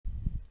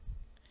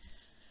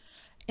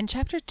In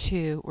Chapter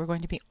 2, we're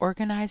going to be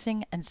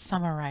organizing and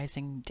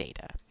summarizing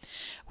data,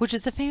 which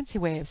is a fancy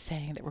way of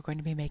saying that we're going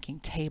to be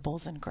making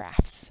tables and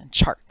graphs and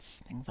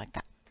charts, things like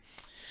that.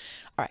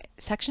 All right,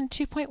 Section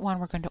 2.1,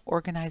 we're going to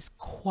organize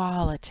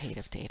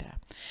qualitative data.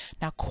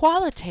 Now,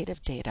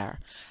 qualitative data,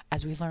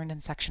 as we learned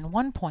in Section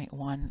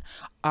 1.1,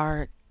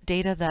 are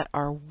data that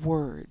are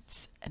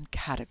words and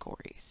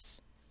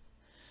categories.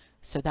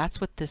 So that's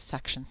what this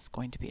section is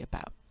going to be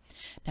about.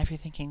 Now, if you're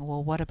thinking,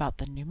 well, what about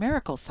the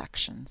numerical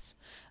sections?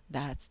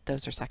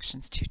 Those are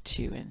sections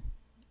 2.2 and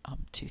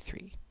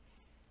 2.3.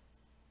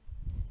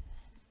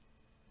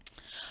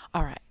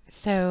 All right,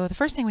 so the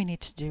first thing we need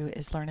to do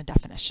is learn a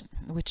definition,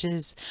 which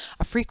is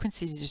a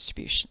frequency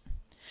distribution.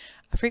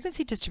 A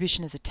frequency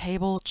distribution is a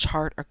table,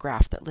 chart, or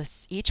graph that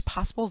lists each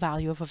possible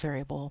value of a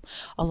variable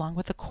along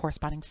with the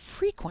corresponding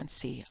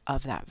frequency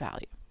of that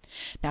value.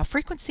 Now,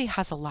 frequency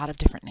has a lot of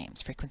different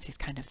names. Frequency is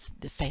kind of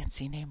the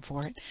fancy name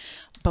for it,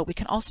 but we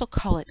can also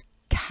call it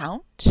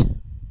count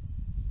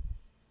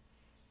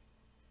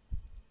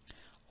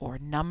or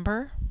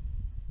number,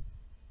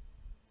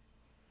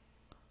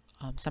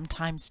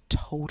 sometimes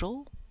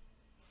total,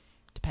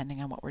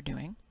 depending on what we're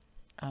doing.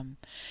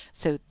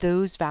 So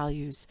those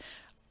values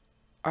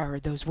are,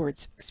 those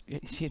words,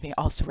 excuse me,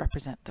 also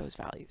represent those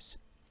values.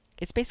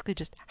 It's basically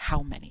just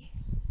how many,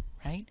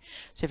 right?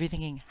 So if you're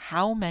thinking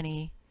how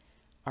many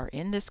are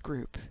in this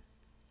group,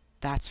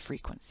 that's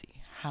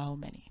frequency, how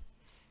many.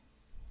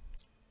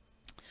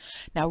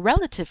 Now,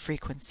 relative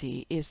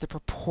frequency is the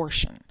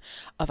proportion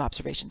of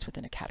observations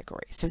within a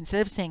category. So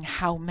instead of saying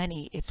how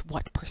many, it's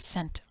what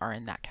percent are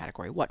in that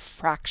category, what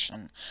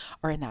fraction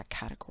are in that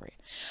category,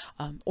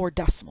 or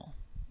decimal.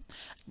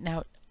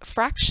 Now,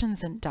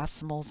 fractions and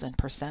decimals and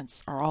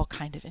percents are all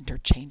kind of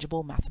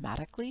interchangeable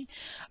mathematically.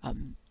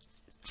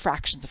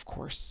 Fractions, of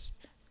course,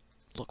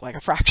 look like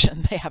a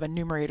fraction. They have a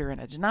numerator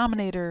and a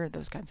denominator,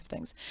 those kinds of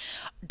things.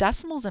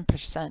 Decimals and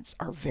percents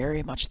are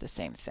very much the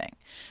same thing,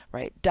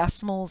 right?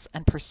 Decimals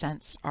and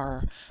percents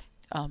are,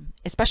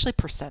 especially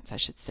percents, I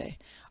should say,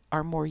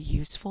 are more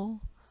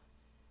useful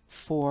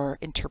for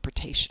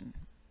interpretation.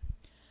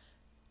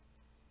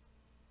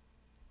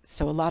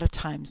 So a lot of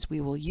times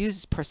we will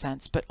use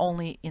percents, but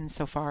only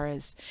insofar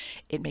as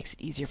it makes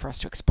it easier for us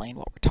to explain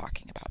what we're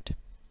talking about.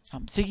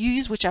 So you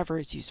use whichever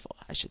is useful,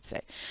 I should say.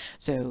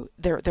 So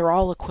they're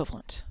all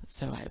equivalent.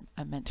 So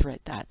I meant to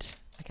write that.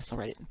 I guess I'll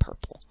write it in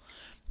purple.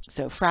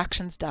 So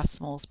fractions,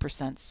 decimals,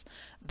 percents,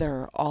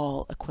 they're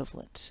all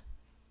equivalent.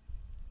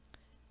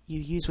 You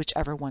use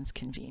whichever one's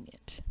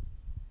convenient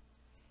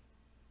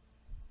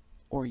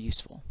or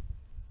useful.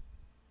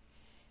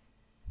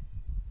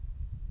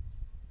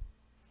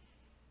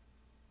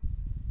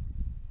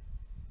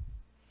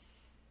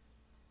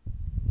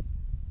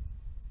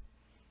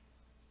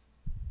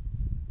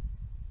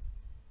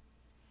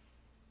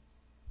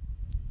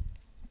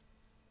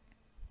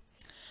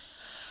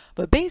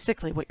 But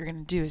basically what you're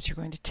going to do is you're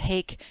going to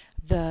take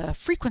the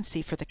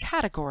frequency for the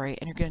category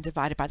and you're going to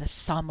divide it by the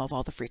sum of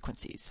all the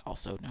frequencies,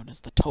 also known as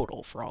the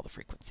total for all the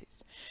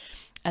frequencies.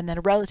 And then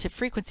a relative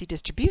frequency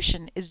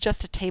distribution is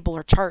just a table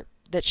or chart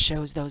that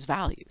shows those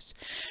values.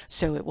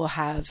 So it will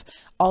have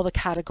all the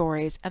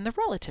categories and the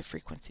relative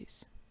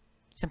frequencies.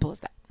 Simple as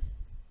that.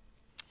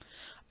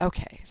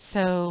 Okay,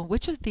 so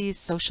which of these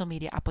social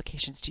media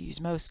applications do you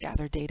use most?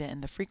 Gather data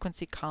in the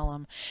frequency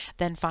column,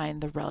 then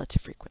find the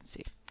relative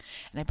frequency.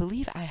 And I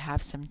believe I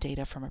have some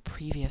data from a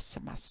previous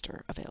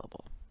semester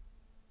available.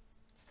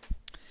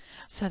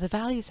 So the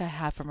values I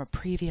have from a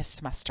previous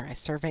semester, I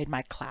surveyed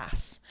my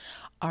class,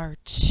 are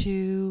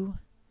 2,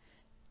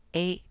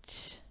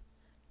 8,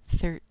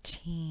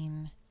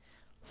 13,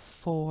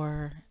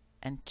 4,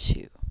 and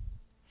 2.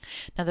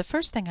 Now the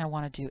first thing I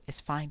want to do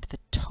is find the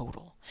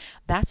total.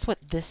 That's what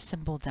this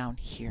symbol down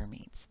here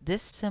means.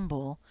 This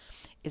symbol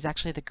is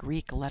actually the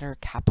Greek letter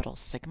capital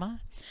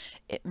sigma.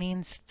 It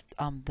means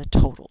the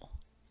total,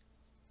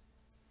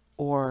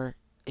 or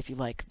if you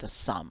like, the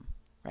sum,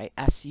 right?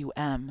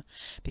 S-U-M,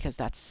 because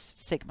that's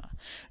sigma.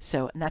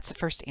 So, and that's the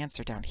first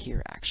answer down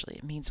here actually.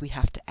 It means we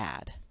have to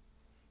add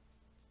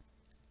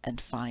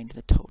and find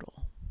the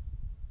total.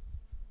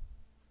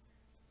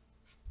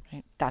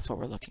 Right? That's what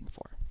we're looking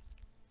for.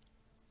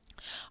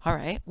 All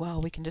right, well,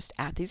 we can just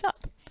add these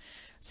up.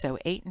 So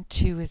 8 and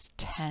 2 is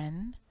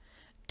 10.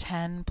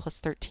 10 plus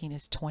 13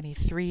 is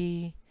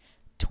 23,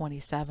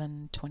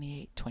 27,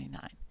 28,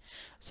 29.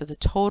 So the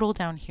total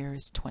down here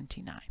is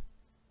 29.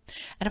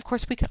 And of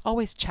course, we could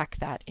always check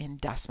that in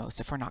Desmos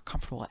if we're not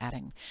comfortable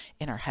adding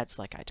in our heads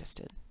like I just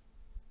did.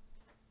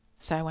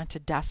 So I went to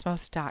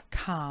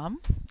desmos.com.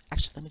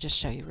 Actually, let me just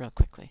show you real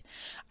quickly.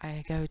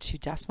 I go to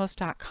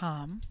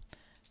desmos.com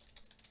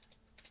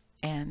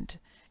and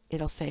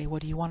it'll say,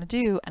 what do you want to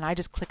do? And I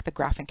just click the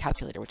graphing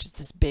calculator, which is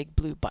this big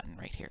blue button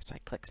right here. So I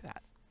click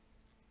that.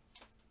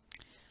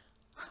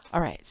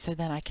 All right, so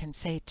then I can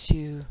say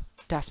to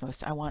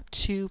Desmos, I want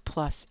 2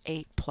 plus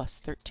 8 plus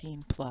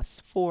 13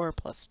 plus 4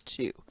 plus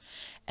 2.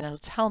 And it'll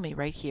tell me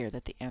right here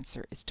that the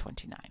answer is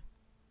 29.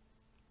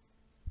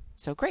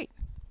 So great,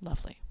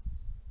 lovely.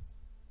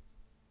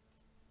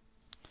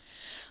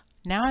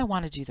 Now I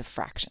want to do the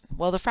fraction.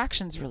 Well, the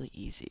fraction's really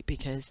easy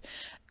because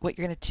what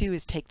you're going to do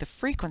is take the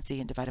frequency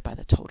and divide it by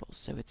the totals.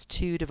 So it's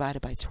 2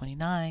 divided by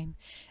 29,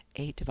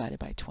 8 divided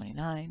by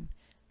 29,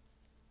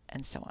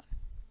 and so on.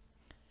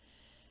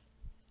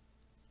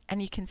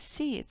 And you can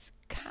see it's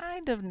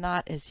kind of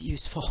not as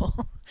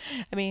useful.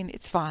 I mean,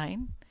 it's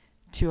fine.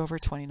 2 over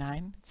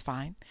 29, it's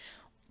fine.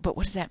 But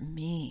what does that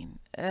mean?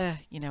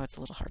 It's a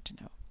little hard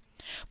to know.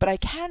 But I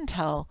can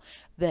tell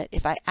that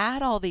if I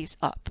add all these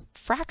up,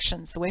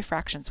 fractions, the way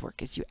fractions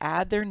work is you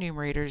add their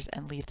numerators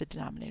and leave the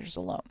denominators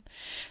alone.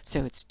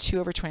 So it's 2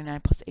 over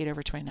 29 plus 8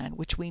 over 29,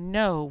 which we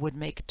know would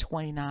make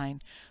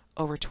 29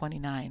 over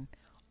 29,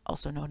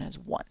 also known as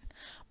 1,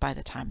 by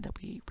the time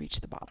that we reach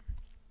the bottom.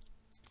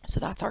 So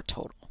that's our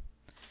total.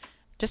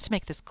 Just to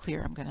make this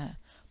clear, I'm going to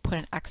put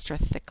an extra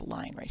thick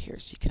line right here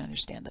so you can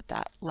understand that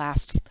that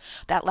last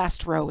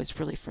row is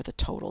really for the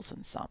totals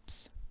and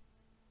sums.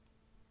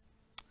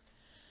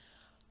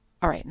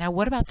 All right, now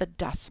what about the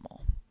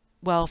decimal?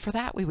 Well, for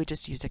that we would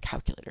just use a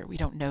calculator. We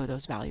don't know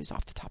those values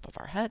off the top of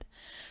our head.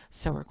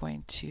 So we're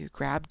going to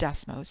grab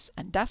Desmos,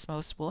 and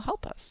Desmos will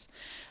help us.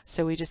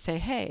 So we just say,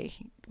 hey,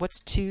 what's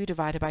 2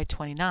 divided by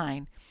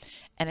 29?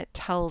 And it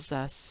tells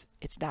us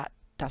it's that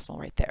decimal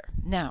right there.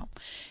 Now,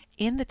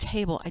 in the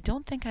table, I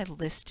don't think I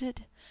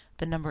listed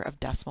the number of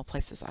decimal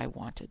places I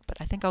wanted, but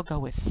I think I'll go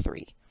with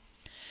 3.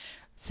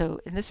 So,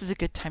 and this is a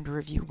good time to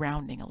review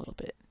rounding a little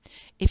bit.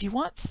 If you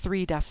want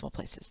 3 decimal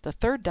places, the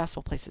third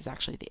decimal place is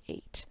actually the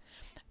 8.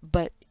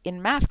 But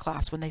in math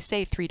class, when they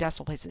say 3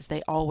 decimal places,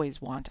 I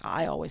always want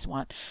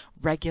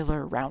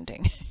regular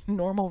rounding,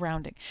 normal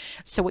rounding.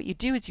 So what you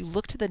do is you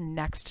look to the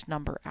next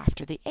number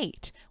after the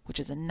 8, which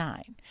is a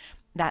 9.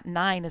 That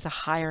 9 is a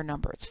higher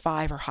number. It's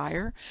 5 or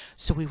higher,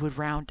 so we would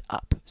round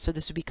up. So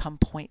this would become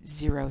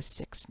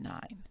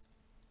 0.069.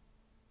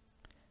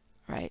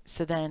 Right,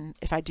 so then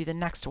if I do the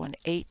next one,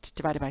 8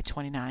 divided by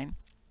 29,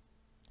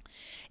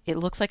 it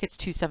looks like it's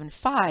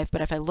 275,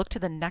 but if I look to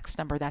the next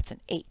number, that's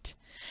an 8.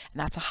 And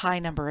that's a high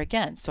number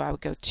again, so I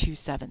would go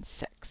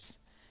 276.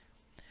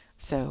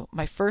 So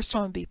my first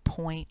one would be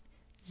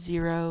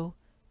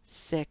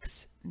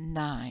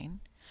 0.069.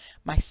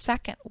 My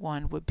second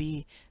one would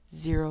be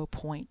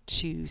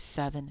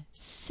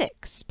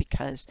 0.276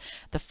 because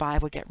the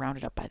 5 would get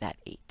rounded up by that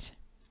 8.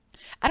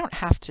 I don't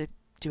have to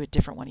do a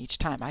different one each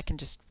time. I can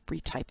just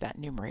retype that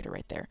numerator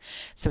right there.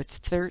 So it's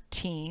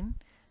 13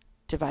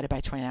 divided by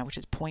 29, which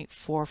is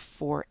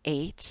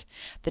 0.448.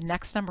 The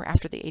next number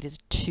after the 8 is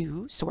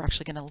 2, so we're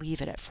actually going to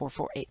leave it at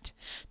 448.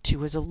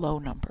 2 is a low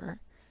number,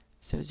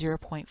 so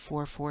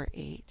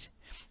 0.448.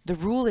 The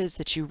rule is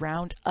that you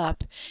round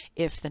up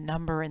if the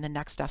number in the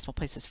next decimal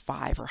place is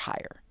 5 or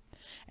higher.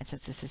 And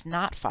since this is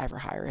not 5 or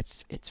higher,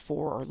 it's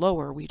 4 or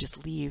lower, we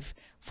just leave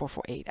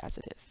 448 as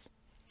it is.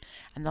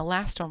 And the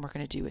last one we're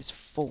going to do is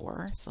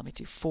 4. So let me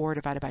do 4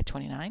 divided by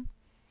 29.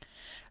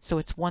 So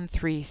it's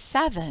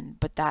 137,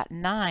 but that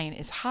 9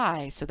 is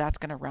high, so that's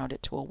going to round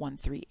it to a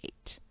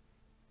 138.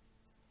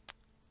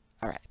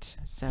 All right,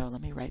 so let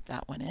me write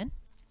that one in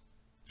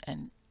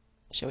and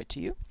show it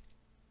to you.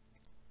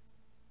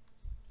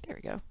 There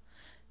we go.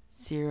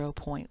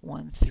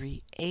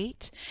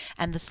 0.138.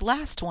 And this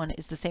last one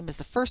is the same as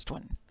the first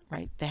one,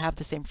 right? They have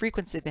the same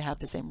frequency, they have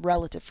the same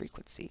relative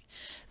frequency.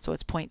 So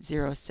it's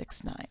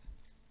 0.069.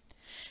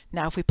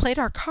 Now, if we played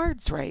our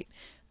cards right,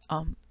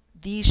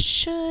 these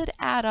should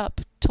add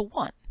up to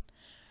 1.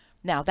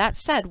 Now, that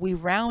said, we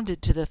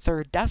rounded to the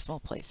third decimal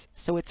place,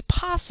 so it's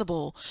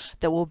possible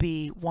that we'll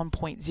be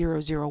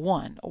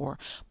 1.001 or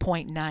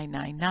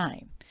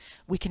 0.999.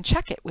 We can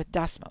check it with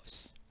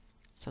Desmos.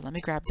 So let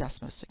me grab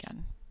Desmos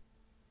again.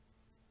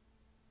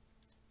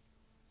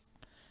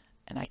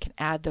 And I can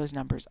add those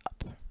numbers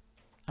up.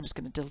 I'm just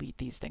going to delete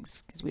these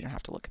things because we don't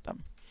have to look at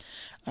them.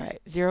 All right,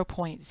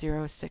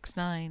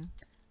 0.069.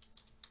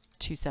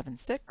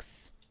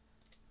 276,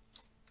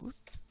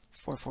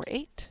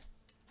 448,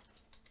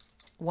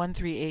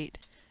 138,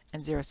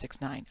 and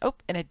 069. Oh,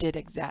 and it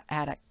did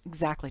add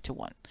exactly to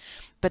 1.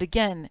 But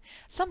again,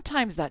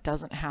 sometimes that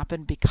doesn't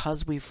happen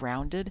because we've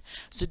rounded.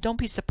 So don't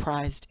be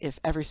surprised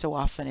if every so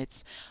often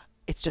it's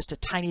just a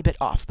tiny bit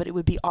off. But it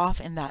would be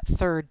off in that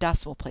third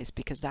decimal place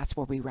because that's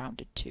where we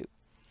rounded to.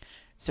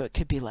 So it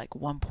could be like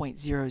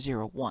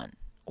 1.001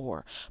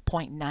 or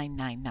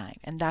 0.999.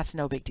 And that's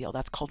no big deal.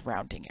 That's called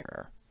rounding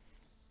error.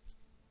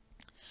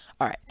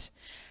 All right,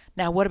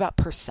 now what about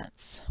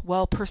percents?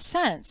 Well,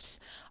 percents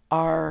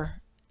are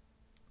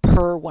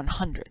per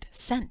 100.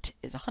 Cent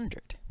is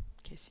 100, in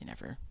case you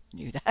never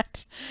knew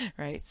that,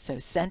 right? So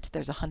cent,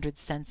 there's 100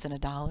 cents in a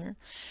dollar.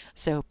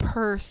 So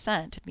per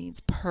cent means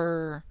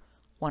per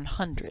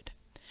 100.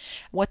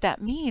 What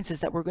that means is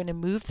that we're going to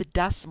move the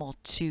decimal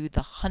to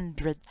the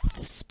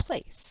hundredths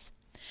place,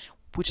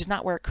 which is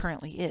not where it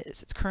currently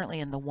is. It's currently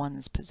in the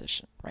ones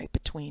position, right,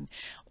 between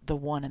the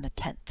 1 and the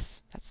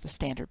tenths. That's the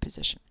standard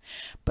position.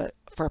 But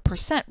for a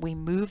percent, we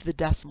move the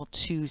decimal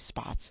 2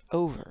 spots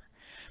over.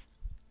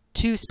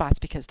 2 spots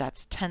because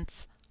that's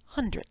tenths,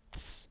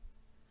 hundredths,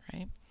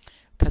 right?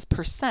 Because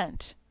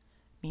percent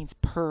means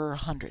per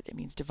 100. It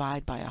means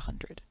divide by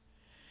 100.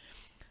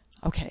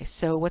 Okay,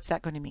 so what's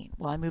that going to mean?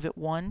 Well, I move it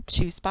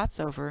 2 spots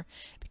over,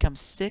 it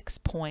becomes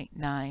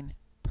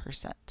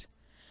 6.9%.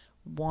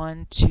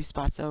 2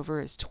 spots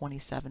over is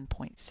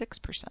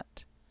 27.6%.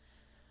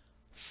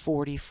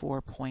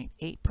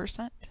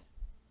 44.8%.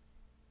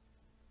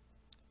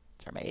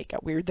 Sorry, my 8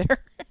 got weird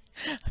there.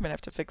 I'm going to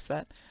have to fix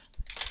that.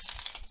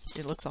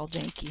 It looks all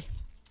janky.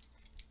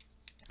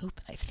 Oop,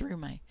 I threw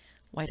my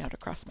white out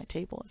across my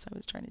table as I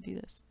was trying to do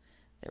this.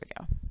 There we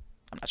go.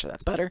 I'm not sure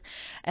that's better.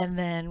 And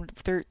then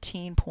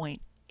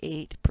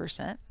 13.8%.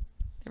 There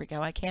we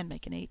go. I can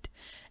make an 8.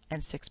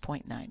 And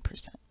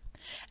 6.9%.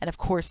 And of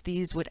course,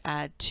 these would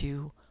add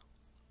to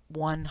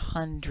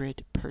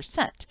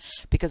 100%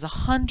 because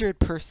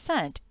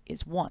 100%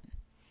 is 1.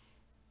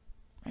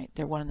 Right?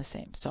 They're one and the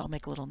same. So I'll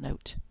make a little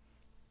note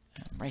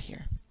right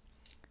here.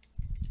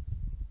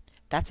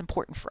 That's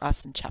important for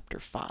us in Chapter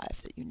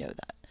 5 that you know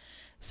that.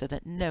 So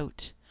that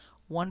note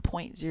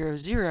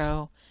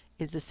 1.00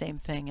 is the same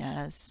thing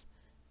as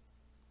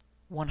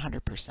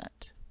 100%.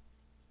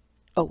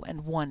 Oh,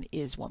 and 1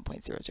 is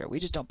 1.00. We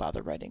just don't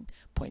bother writing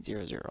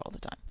 0.00 all the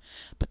time.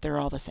 But they're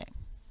all the same.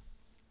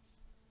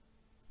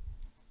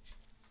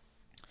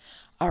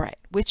 All right,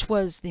 which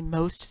was the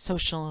most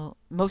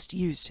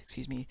used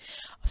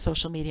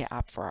social media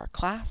app for our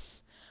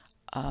class?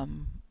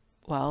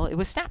 Well, it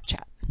was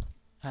Snapchat.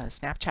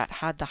 Snapchat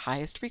had the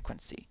highest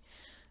frequency.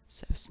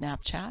 So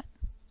Snapchat.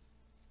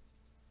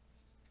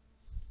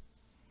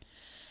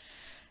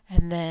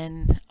 And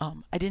then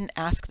I didn't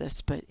ask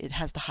this, but it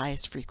has the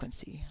highest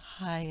frequency.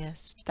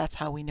 Highest, that's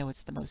how we know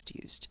it's the most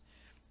used.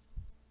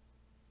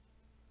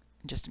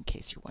 Just in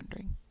case you're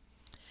wondering.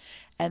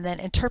 And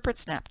then interpret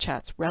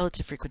Snapchat's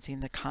relative frequency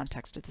in the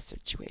context of the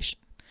situation.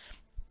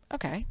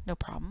 Okay, no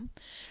problem.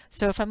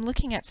 So if I'm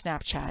looking at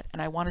Snapchat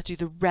and I want to do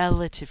the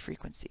relative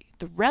frequency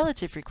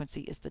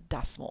is the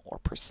decimal or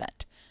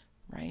percent,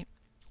 right?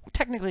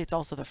 Technically, it's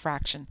also the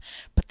fraction,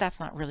 but that's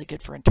not really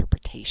good for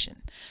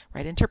interpretation,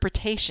 right?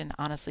 Interpretation,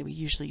 honestly, we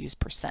usually use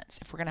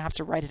percents. If we're going to have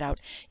to write it out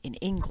in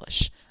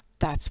English,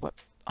 that's what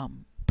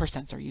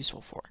percents are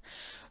useful for.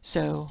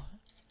 So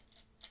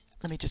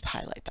let me just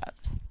highlight that.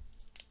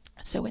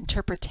 So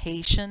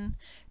interpretation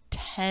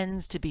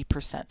tends to be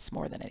percents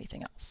more than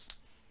anything else.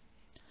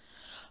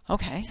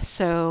 Okay,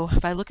 so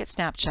if I look at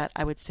Snapchat,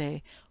 I would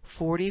say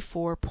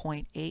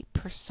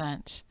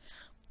 44.8%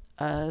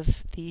 of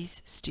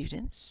these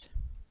students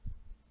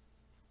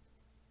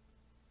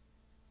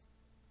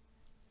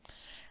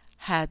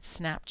had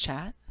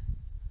Snapchat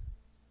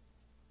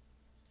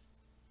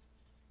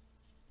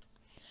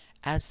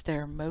as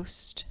their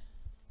most,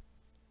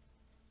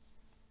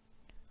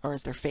 or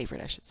as their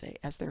favorite, I should say,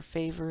 as their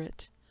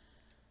favorite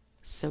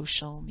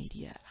social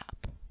media app.